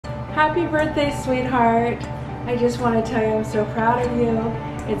Happy birthday, sweetheart. I just want to tell you I'm so proud of you.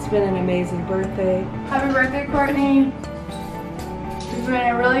 It's been an amazing birthday. Happy birthday, Courtney. You've been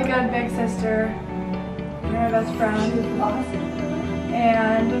a really good big sister. You're my best friend.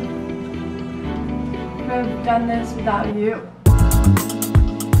 And I could have done this without you.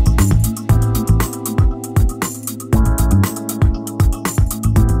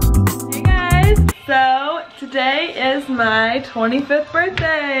 Hey guys, so today is my 25th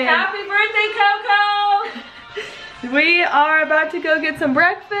birthday. Happy birthday, Coco! We are about to go get some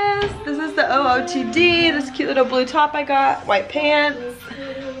breakfast. This is the OOTD, this cute little blue top I got, white pants,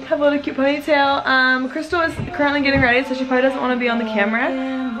 have a little cute ponytail. Crystal is currently getting ready, so she probably doesn't want to be on the camera,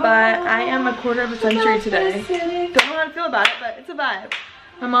 but I am a quarter of a century today. Don't know how to feel about it, but it's a vibe.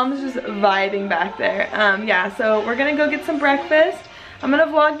 My mom is just vibing back there. Yeah, so we're gonna go get some breakfast. I'm gonna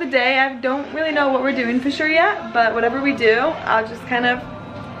vlog the day. I don't really know what we're doing for sure yet, but whatever we do, I'll just kind of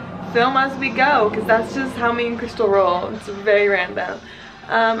film as we go, because that's just how me and Crystal roll. It's very random.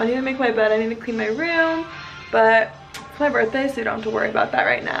 I need to make my bed, I need to clean my room, but it's my birthday, so you don't have to worry about that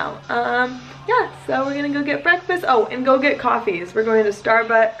right now. Yeah, so we're gonna go get breakfast. Oh, and go get coffees. We're going to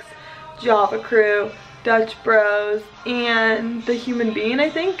Starbucks, Java Crew, Dutch Bros, and The Human Being, I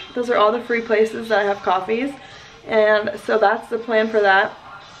think. Those are all the free places that have coffees, and so that's the plan for that.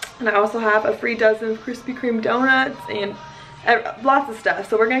 And I also have a free dozen Krispy Kreme donuts and lots of stuff.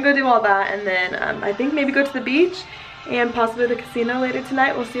 So we're gonna go do all that, and then I think maybe go to the beach and possibly the casino later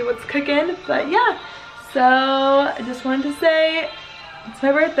tonight. We'll see what's cooking, but yeah. So I just wanted to say it's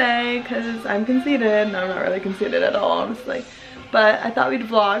my birthday because I'm conceited. No, I'm not really conceited at all, honestly, but I thought we'd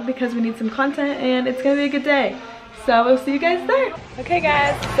vlog because we need some content and it's gonna be a good day. So we'll see you guys there. Okay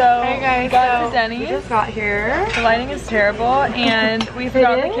guys, so we got to Denny's. We just got here. The lighting is terrible and we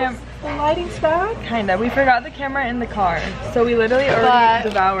forgot the camera. The lighting's bad? Kinda. We forgot the camera in the car. So we literally already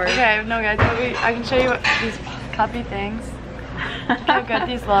devoured. Okay, no guys, I can show you what these cuppy things. Look how good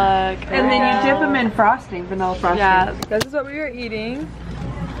these look. And then you dip them in frosting, vanilla frosting. Yeah, this is what we were eating.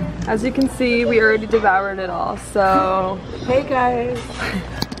 As you can see, we already devoured it all, so. Hey guys.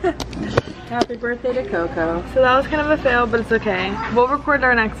 Happy birthday to Coco. So that was kind of a fail, but it's okay. We'll record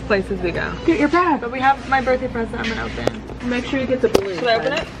our next place as we go. Get your bag. But we have my birthday present I'm gonna open. Make sure you get the balloon. Should I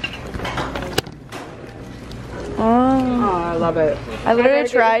open it? Oh, I love it. I literally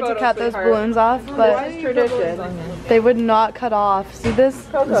tried to cut those balloons off, but This is tradition. they would not cut off. See this?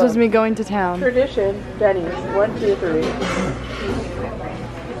 Coco. This was me going to town. Tradition. Denny's. 1, 2, 3.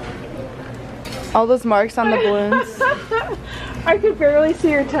 All those marks on the balloons. I could barely see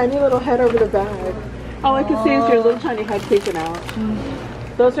your tiny little head over the bag. All I could see is your little tiny head peeking out.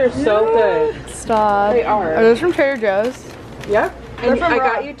 Those are so good. Stop. They are. Are those from Trader Joe's? Yep. And I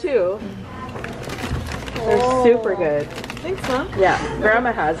got you two. They're super good. Thanks, Mom. Yeah,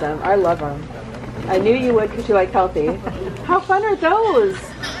 Grandma has them. I love them. I knew you would because you like healthy. How fun are those?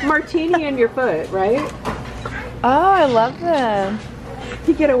 Martini in your foot, right? Oh, I love them.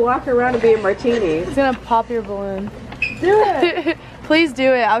 You get to walk around and be a martini. It's gonna pop your balloon. Do it. Please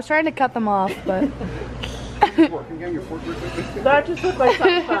do it. I was trying to cut them off, but. That just looked like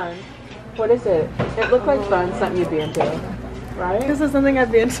something fun. What is it? It looked like fun, something you'd be into, right? This is something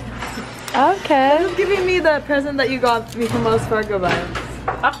I'd be into. Okay. This is giving me the present that you got me from Wells Fargo vibes.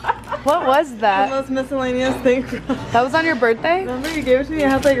 What was The that? most miscellaneous thing. That was on your birthday? Remember you gave it to me? It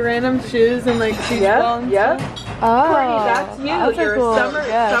had like random shoes and like beach ball and stuff. Oh. Courtney, that's you. That's You're cool. summer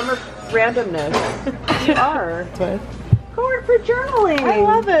randomness. You are. Cord for journaling. I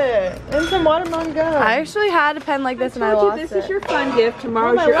love it. And some watermelon gum. I actually had a pen like this and I told lost you this it. is your fun gift.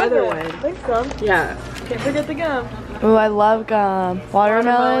 Tomorrow's your other one. Thanks, Mom. Yeah. Can't forget the gum. Ooh, I love gum.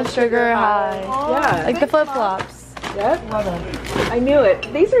 Watermelon, sugar high. Yeah. Like the flip-flops. Yep. Love it. I knew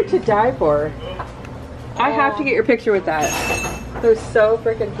it. These are to die for. I have to get your picture with that. They're so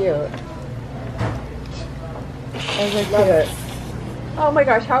freaking cute. Love it. Oh my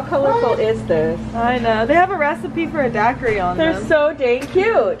gosh, how colorful is this? I know. They have a recipe for a daiquiri on They're them. so dang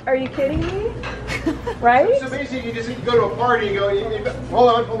cute. Are you kidding me? Right? So basically, you just go to a party and go, hold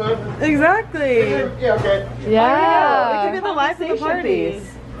on. Exactly. Yeah, okay. Yeah. It could be the life of the party. Piece.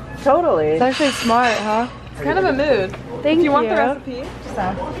 Totally. It's actually smart, huh? It's kind of a mood. Thank If you. you want the recipe, just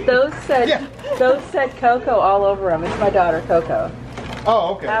ask. Those said Coco all over them. It's my daughter Coco.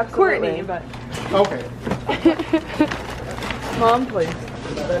 Oh, okay. Courtney, Absolutely. but Okay. Mom, please.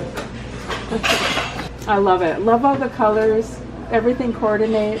 I love it. Love all the colors. Everything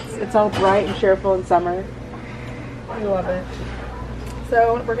coordinates. It's all bright and cheerful in summer. I love it.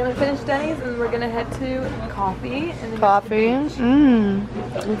 So we're gonna finish Denny's and we're gonna head to coffee. And Coffee?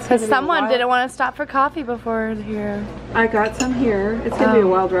 Because someone didn't want to stop for coffee before here. I got some here. It's gonna be a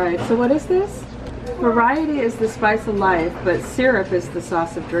wild ride. So what is this? Variety is the spice of life, but syrup is the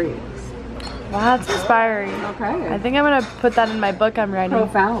sauce of dreams. Wow, that's inspiring. Okay. I think I'm gonna put that in my book I'm writing.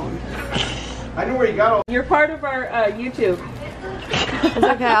 Profound. I know where you got all. You're part of our YouTube. It's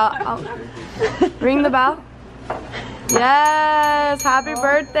okay, I'll ring the bell. Yes, happy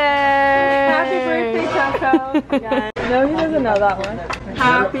birthday! Happy birthday, Choco. Yeah. No, he doesn't know that one.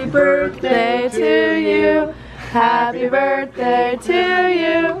 Happy birthday to you. Happy birthday to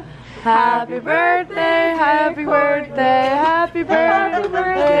you. Happy birthday, happy birthday, happy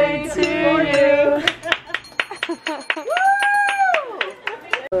birthday to you.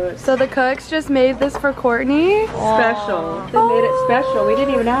 So the cooks just made this for Courtney. Special. They made it special. We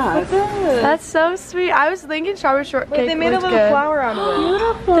didn't even ask. That's so sweet. I was thinking strawberry shortcake. Wait, they made a looked little good. flower out of it.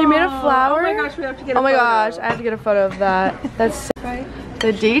 Beautiful. They made a flower? Oh my gosh, we have to get a Oh my photo. gosh, I have to get a photo of that. That's so,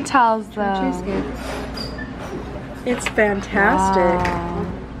 the details though. It's fantastic. Wow.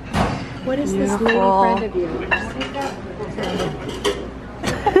 What is this lady Beautiful. friend of yours?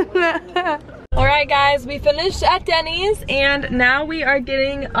 Alright guys, we finished at Denny's and now we are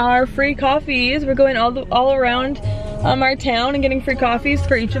getting our free coffees. We're going all around our town and getting free coffees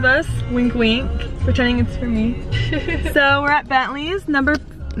for each of us. Wink wink. Pretending it's for me. So we're at Bentley's.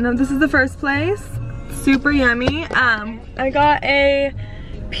 This is the first place. Super yummy. I got a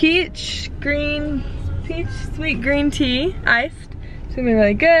peach sweet green tea iced. It's gonna be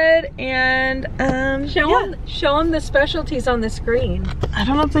really good, and Show them the specialties on the screen. I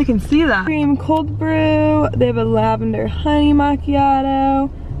don't know if they can see that. Cream cold brew. They have a lavender honey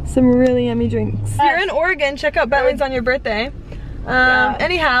macchiato. Some really yummy drinks. If you're in Oregon, check out Bentley's on your birthday.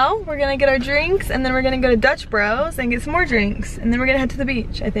 Anyhow, we're gonna get our drinks, and then we're gonna go to Dutch Bros and get some more drinks, and then we're gonna head to the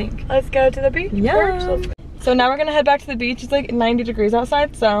beach, I think. Let's go to the beach. Yeah. So now we're gonna head back to the beach. It's like 90 degrees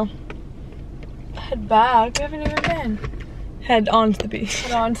outside, so Head back. We haven't even been. head on to the beach.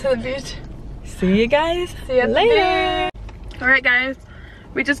 Head on to the beach. See you guys See you later. Alright guys,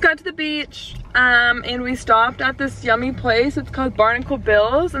 we just got to the beach and we stopped at this yummy place. It's called Barnacle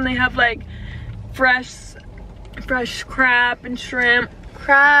Bill's, and they have like fresh crab and shrimp.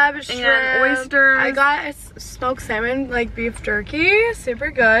 Crab, shrimp, and oysters. I got a smoked salmon, like beef jerky.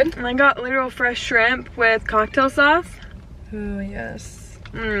 Super good. And I got literal fresh shrimp with cocktail sauce. Oh, yes.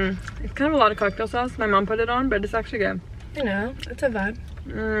 It's kind of a lot of cocktail sauce. My mom put it on, but it's actually good. You know, it's a vibe.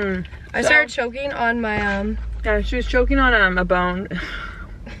 I So- started choking on my, Yeah, she was choking on a bone.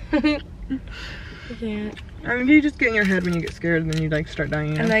 I can't. I mean, you just get in your head when you get scared, and then you like start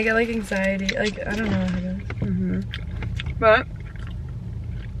dying. And I get like anxiety. Like, I don't know what happens. But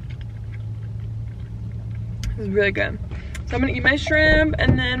this is really good. So I'm gonna eat my shrimp,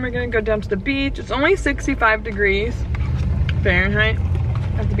 and then we're gonna go down to the beach. It's only 65 degrees Fahrenheit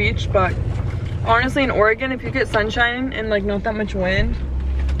at the beach, but honestly in Oregon, if you get sunshine and like not that much wind,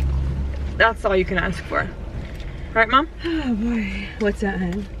 that's all you can ask for. Right, Mom? Oh boy. What's that,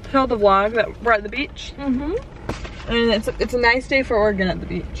 hon? Tell the vlog that we're at the beach. And it's a nice day for Oregon at the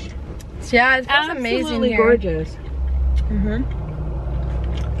beach. Yeah, it feels amazing Absolutely here. gorgeous.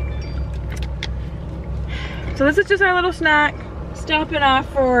 So this is just our little snack. Stopping off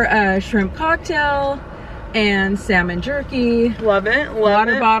for a shrimp cocktail and salmon jerky. Love it. Love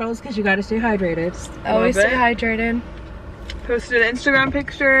Water it. bottles, because you got to stay hydrated. Always Love stay it. hydrated. Posted an Instagram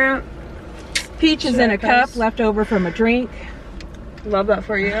picture. Peaches in a cup left over from a drink. Love that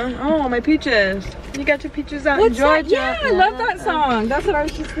for you. Oh, my peaches. You got your peaches out What's in Georgia. that? Yeah, I love that song. That's what I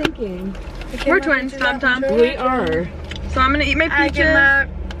was just thinking. We're twins, Tom Tom. We are. So I'm gonna eat my I peaches. get my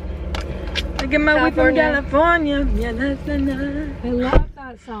I get my way from California. California. Yeah, that's enough. I love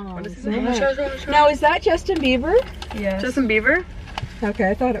that song. What is his so name? much. Now, is that Justin Bieber? Yes. Justin Bieber. Okay,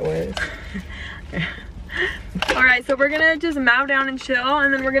 I thought it was. Alright, so we're gonna just mow down and chill,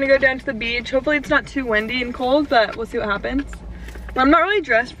 and then we're gonna go down to the beach. Hopefully it's not too windy and cold, but we'll see what happens. I'm not really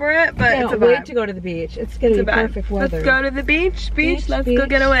dressed for it, but it's a Can't vibe. wait to go to the beach. It's gonna It's be a vibe. perfect weather. Let's go to the beach. Beach, Let's go beach.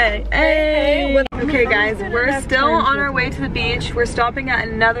 get away. Hey. Okay guys, gonna we're have still times on our with way it. to the beach. We're stopping at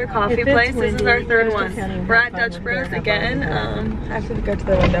another coffee If it's place. This is our windy, third Crystal one. can't even We're have at fun Dutch with Bros her. again. I have to go to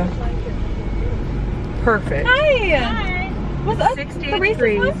the window. Perfect. Hi. What's up? 68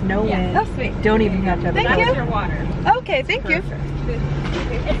 degrees, no wind. That's sweet. Don't even have to have Thank you. your water. Okay, thank you.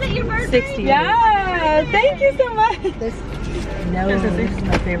 Is it your birthday? 68. Yeah, thank you so much. No, this is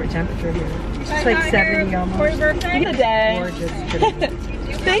my favorite temperature here. It's like 70 almost. For your birthday? Today. Gorgeous.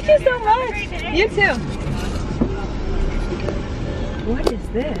 Thank you so much. You too. What is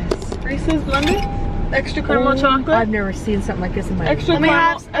this? Reese's Blender? extra caramel chocolate. I've never seen something like this in my life. Extra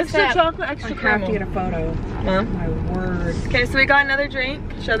caramel, extra chocolate, extra I caramel. have to get a photo. Mom. My word. Okay, so we got another drink.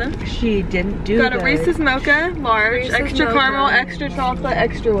 Show them. She didn't do Got a Reese's Mocha, large, Reese's extra Mocha. caramel, extra chocolate,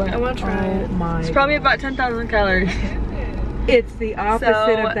 extra what? I want to try Oh it. my. It's probably about 10,000 calories. It's the opposite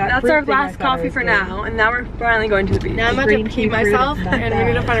So of that. that's fruit our thing I last thought I coffee was for doing. now, and now we're finally going to the beach. Now I'm about Green to tea pee fruit is myself not and we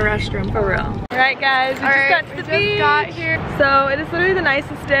need to bad. find a restroom. For real. Alright guys, we just got to the beach. Got here. So it is literally the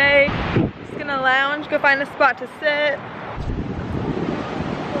nicest day. Just gonna lounge, go find a spot to sit.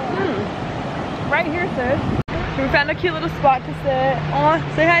 Right here, sis. We found a cute little spot to sit. Oh,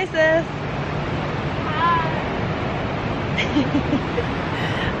 say hi, sis.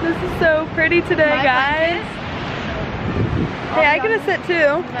 This is so pretty today, guys. Hey, I get to sit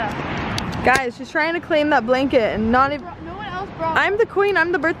too. Guys, she's trying to claim that blanket and not even. No one else brought I'm the queen,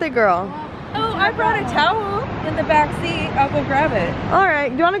 I'm the birthday girl. Oh, I brought a towel in the back seat. I'll go grab it.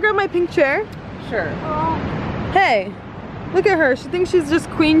 Alright, do you want to grab my pink chair? Sure. Hey, look at her. She thinks she's just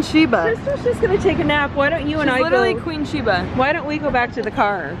Queen Sheba. Crystal's just gonna take a nap. Why don't you and She's I literally go? Queen Sheba. Why don't we go back to the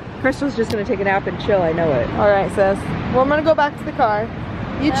car? Crystal's just gonna take a nap and chill. I know it. Alright, sis. Well, I'm gonna go back to the car.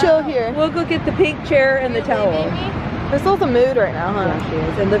 You chill here. We'll go get the pink chair and the towel. Crystal's a mood right now, huh? Yeah, she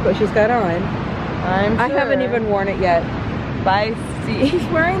is. And look what she's got on. I'm sure. I haven't even worn it yet. Bye, She's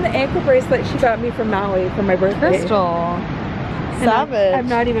wearing the ankle bracelet she got me from Maui for my birthday. Crystal. And Savage. I've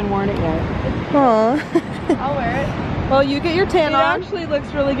not even worn it yet. Aw. I'll wear it. Well, you get your tan It on. actually looks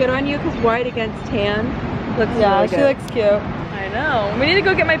really good on you because white against tan looks Yeah, really she good. looks cute. I know. We need to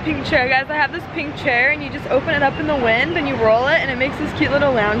go get my pink chair, guys. I have this pink chair and you just open it up in the wind and you roll it and it makes this cute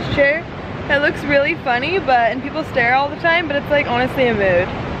little lounge chair. It looks really funny, and people stare all the time, but it's like honestly a mood.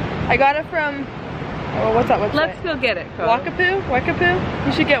 I got it from, oh, what's that website? Let's go get it, Cole. Wakapoo? Wakapoo?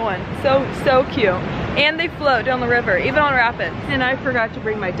 You should get one. So cute. And they float down the river, even on rapids. And I forgot to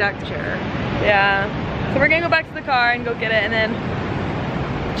bring my deck chair. Yeah. So we're gonna go back to the car and go get it and then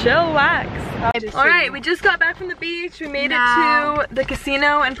chillax. Alright, we just got back from the beach. We made it to the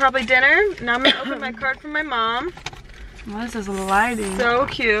casino and probably dinner. Now I'm gonna open my card from my mom. What is this lighting? So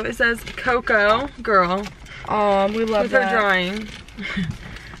cute. It says Coco Girl We love with her drawing.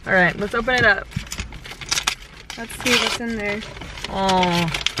 Alright, let's open it up. Let's see what's in there. Oh,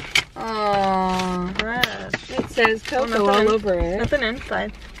 Oh. fresh. It says Coco nothing all in- over it. Nothing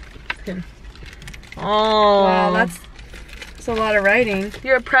inside. Just kidding. Oh. Wow, that's a lot of writing.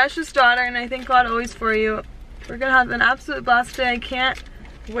 You're a precious daughter and I thank God always for you. We're gonna have an absolute blast today. I can't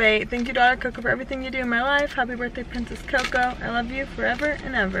wait. Thank you, daughter Coco, for everything you do in my life. Happy birthday, Princess Coco. I love you forever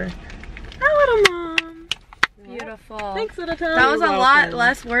and ever. Hi, little mom. Beautiful. Thanks, little Tom. That was a You're lot welcome.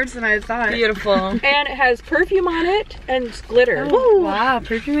 less words than I thought. beautiful. And it has perfume on it and glitter. Oh, wow,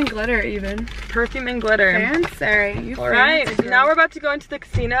 perfume and glitter even. Perfume and glitter. Fancy. You Alright, fancy girl. now we're about to go into the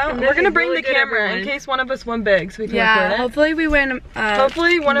casino. this We're gonna is bring really the good, camera everyone. in case one of us won big so we can Yeah, record it. hopefully we win.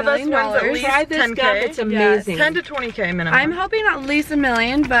 Hopefully one of us $1 wins at million. least Try this 10K. stuff. It's amazing. 10 to 20K minimum. I'm hoping at least $1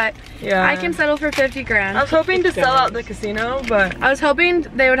 million, but yeah. I can settle for 50 grand. I was hoping to sell out the casino, but I was hoping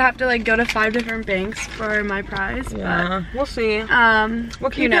they would have to like go to 5 different banks for my prize. yeah, we'll see. But,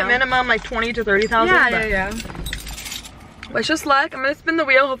 We'll keep you know. it minimum like 20 to 30,000. Yeah. It's just luck. I'm gonna spin the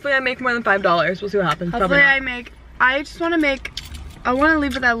wheel. Hopefully I make more than $5. We'll see what happens. Hopefully I just want to make, I want to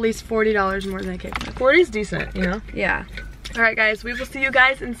leave with at least $40 more than I came with. 40 is decent, you know? Yeah. Alright guys, we will see you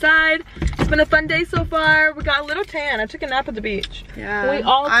guys inside. It's been a fun day so far. We got a little tan. I took a nap at the beach. Yeah. We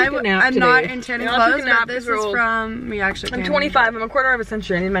all took a nap I'm today. not in tanning We all took a clothes, nap. but this These are is old. from me actually. I'm tanning. 25. I'm a quarter of a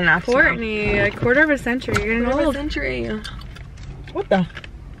century. I need my naps now. Courtney, a quarter of a century. You're getting Quarter of a old. century. What the?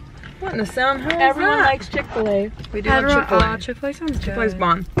 What in the sound? How is Everyone that? likes Chick-fil-A. We do love Chick-fil-A. Chick-fil-A sounds good. Chick-fil-A's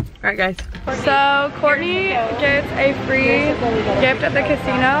bomb. Alright guys. So Courtney gets a free gift at the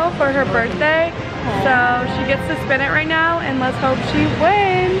casino for her birthday. So she gets to spin it right now and let's hope she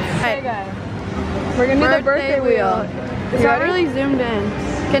wins. We're gonna do the birthday wheel. It's not really zoomed in.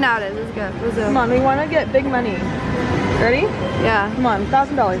 Okay, now it is. Let's go. Let's Come zoom. on, we wanna get big money. Ready? Yeah. Come on,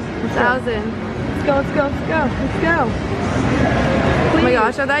 $1,000. 1,000. Let's go, let's go, let's go, let's go. Oh my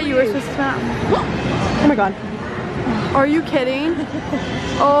gosh, I thought you were supposed to spin it. Oh my god. Are you kidding?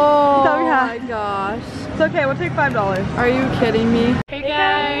 Oh thought we had- my gosh. It's okay, we'll take $5. Are you kidding me? Hey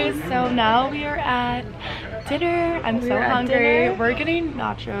guys, so now we are at dinner. I'm so are at hungry. dinner. We're getting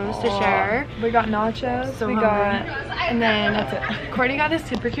nachos to share. We got nachos. We got, and then that's it. Courtney got this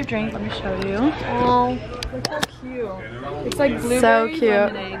super cute drink. Let me show you. Oh, look how cute. It's like blueberry So cute.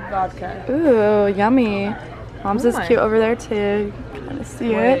 lemonade vodka. Ooh, yummy. Mom's is my- cute over there too. Kind of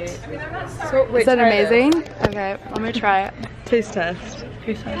see it. So, wait, Is that try amazing? Okay, let me try it. this. Taste test.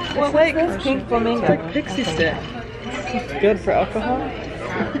 Taste test. It's like pink flamingo. It's like pixie stick. It's good for alcohol.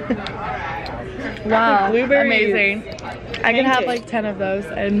 Wow, Blueberries. amazing. I could have like 10 of those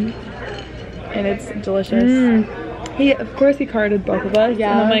and it's delicious. Of course he carded both of us.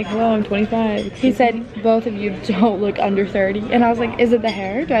 Yeah. And I'm like, hello, I'm 25. He said both of you don't look under 30. And I was like, is it the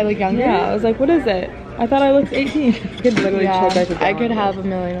hair? Do I look younger? Yeah, I was like, what is it? I thought I looked 18. Could literally choke back I could have a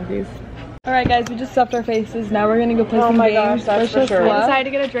million of these. Alright guys, we just stuffed our faces. Now we're gonna go play some my games. gosh, that's Wish for us sure. I luck. decided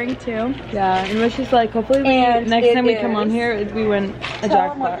to get a drink too. Yeah, and Wish is like, hopefully And next time we it come on is- here, we win a Tell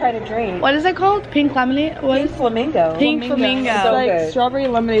them what jackpot. kind of drink. What is it called? Pink lemonade? What? Pink flamingo. Pink flamingo. It's So like good. strawberry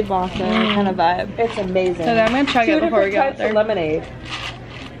lemonade blossom kind of vibe. It's amazing. So then I'm gonna chug it before we go out types there. of lemonade.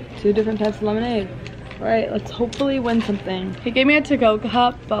 2 different types of lemonade. Alright, let's hopefully win something. He gave me a to-go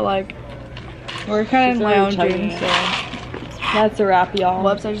cup, but like, we're kind of She's already lounging, chugging so. That's a wrap, y'all.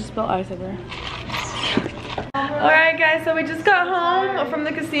 Whoops, I just spilled ice everywhere. Alright guys, so we just got home from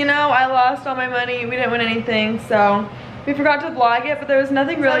the casino. I lost all my money. We didn't win anything, so we forgot to vlog it, but there was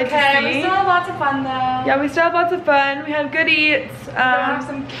nothing really to see. We still have lots of fun though. Yeah, we still had lots of fun. We had good eats. We're gonna have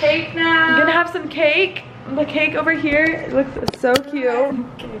some cake now. I'm gonna have some cake. The cake over here, it looks so cute.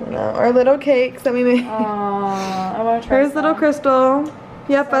 Our little cakes that we made. I wanna try Here's little Crystal.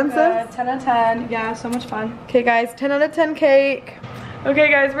 You have fun, sis? 10 out of 10. Yeah, so much fun. Okay guys, 10 out of 10 cake. Okay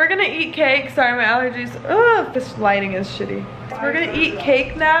guys, we're gonna eat cake. Sorry, my allergies. Ugh, this lighting is shitty. We're gonna eat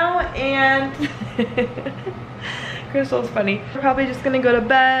cake now, and Crystal's funny. We're probably just gonna go to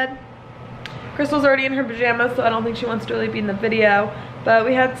bed. Crystal's already in her pajamas, so I don't think she wants to really be in the video. But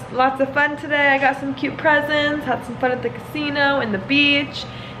we had lots of fun today. I got some cute presents, had some fun at the casino and the beach,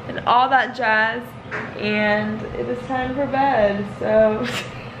 and all that jazz. And it is time for bed, so.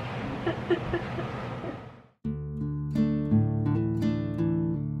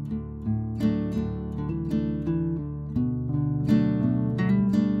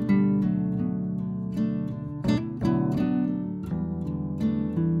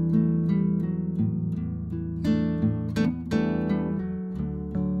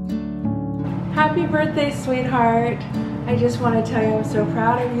 Happy birthday, sweetheart. I just want to tell you I'm so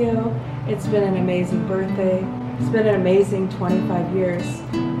proud of you. It's been an amazing birthday. It's been an amazing 25 years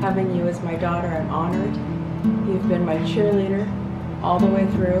having you as my daughter. I'm honored. You've been my cheerleader all the way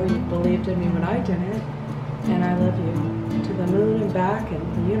through. You believed in me when I didn't. And I love you to the moon and back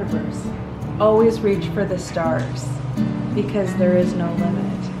and the universe. Always reach for the stars because there is no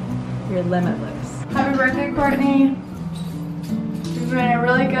limit. You're limitless. Happy birthday, Courtney. You've been a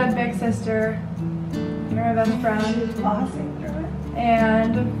really good big sister. You're my best friend. Awesome through it.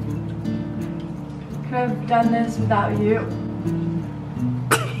 And could have done this without you.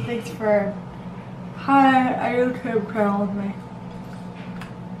 Thanks for. Hi, I you came proud of me.